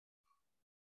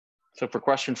So for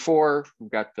question 4, we've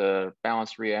got the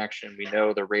balanced reaction. We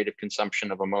know the rate of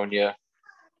consumption of ammonia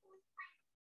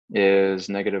is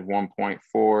negative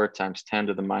 1.4 times 10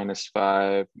 to the minus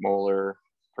 5 molar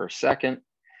per second.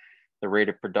 The rate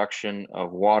of production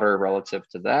of water relative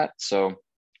to that. So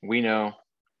we know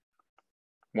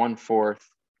 1/4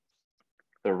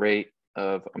 the rate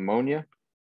of ammonia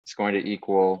is going to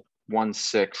equal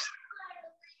 1/6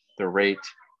 the rate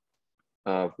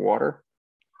of water.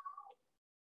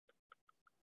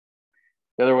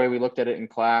 The other way we looked at it in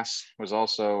class was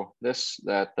also this,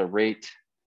 that the rate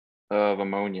of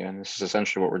ammonia, and this is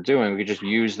essentially what we're doing, we could just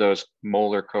use those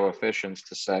molar coefficients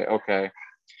to say, okay,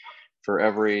 for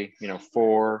every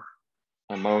 4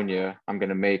 ammonia, I'm going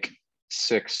to make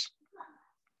 6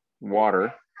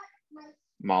 water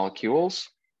molecules.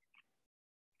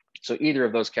 So either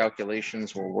of those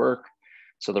calculations will work.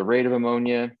 So the rate of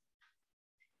ammonia,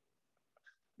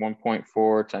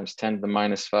 1.4 times 10 to the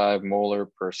minus 5 molar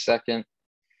per second.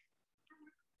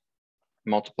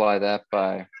 Multiply that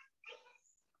by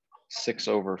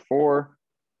 6/4.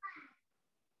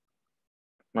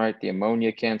 Right, the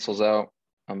ammonia cancels out,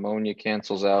 and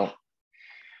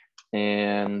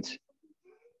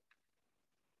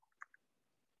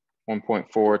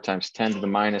 1.4 times 10 to the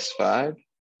minus 5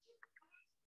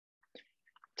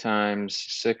 times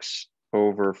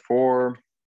 6/4.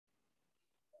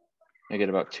 I get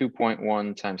about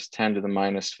 2.1 times 10 to the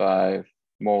minus 5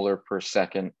 molar per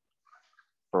second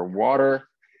for water.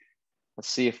 Let's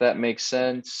see if that makes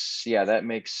sense. Yeah, that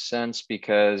makes sense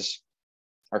because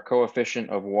our coefficient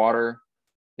of water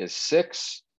is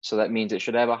 6. So that means it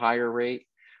should have a higher rate.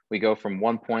 We go from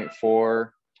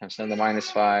 1.4 times 10 to the minus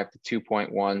 5 to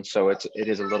 2.1. So it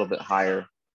is a little bit higher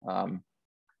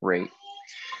rate.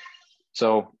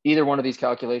 So either one of these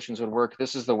calculations would work.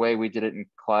 This is the way we did it in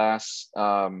class.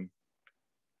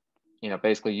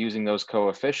 Basically using those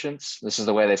coefficients. This is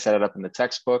the way they set it up in the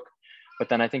textbook. But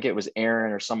then I think it was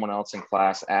Aaron or someone else in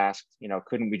class asked,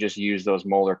 couldn't we just use those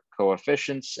molar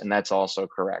coefficients? And that's also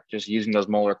correct. Just using those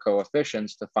molar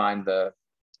coefficients to find the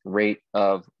rate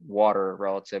of water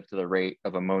relative to the rate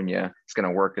of ammonia. It's going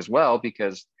to work as well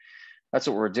because that's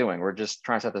what we're doing. We're just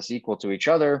trying to set this equal to each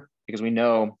other because we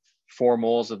know 4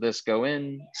 moles of this go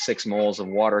in, 6 moles of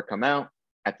water come out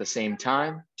at the same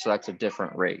time. So that's a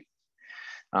different rate.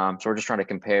 So we're just trying to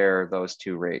compare those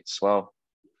two rates. Well,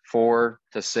 4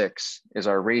 to 6 is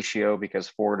our ratio because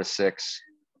 4 to 6,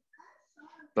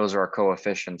 those are our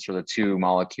coefficients for the 2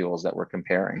 molecules that we're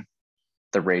comparing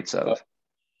the rates of.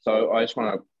 So I just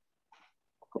want to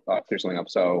clear something up.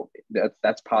 So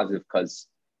that's positive because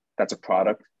that's a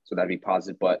product. So that'd be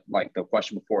positive. But like the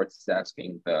question before, it's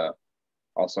asking the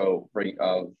also rate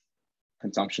of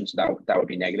consumption. So that would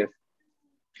be negative.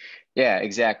 Yeah,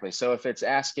 exactly. So if it's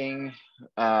asking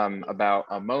about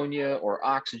ammonia or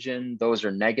oxygen, those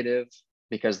are negative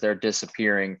because they're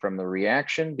disappearing from the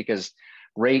reaction because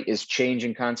rate is change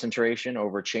in concentration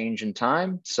over change in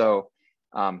time. So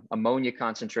ammonia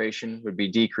concentration would be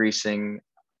decreasing,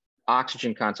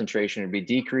 oxygen concentration would be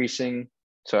decreasing.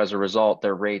 So as a result,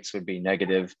 their rates would be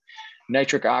negative.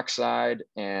 Nitric oxide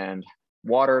and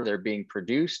water, they're being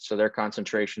produced, so their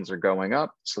concentrations are going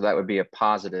up. So that would be a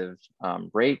positive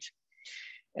rate.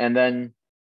 And then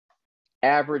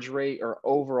average rate or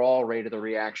overall rate of the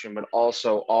reaction would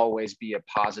also always be a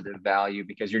positive value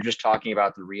because you're just talking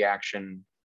about the reaction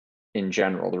in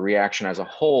general, the reaction as a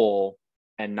whole,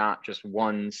 and not just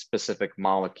one specific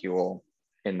molecule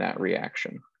in that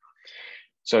reaction.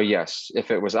 So yes, if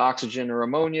it was oxygen or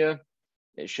ammonia,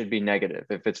 it should be negative.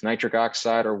 If it's nitric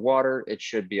oxide or water, it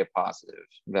should be a positive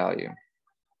value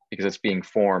because it's being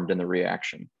formed in the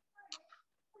reaction.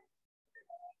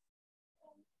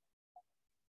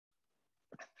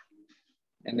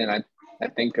 And then I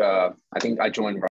think I joined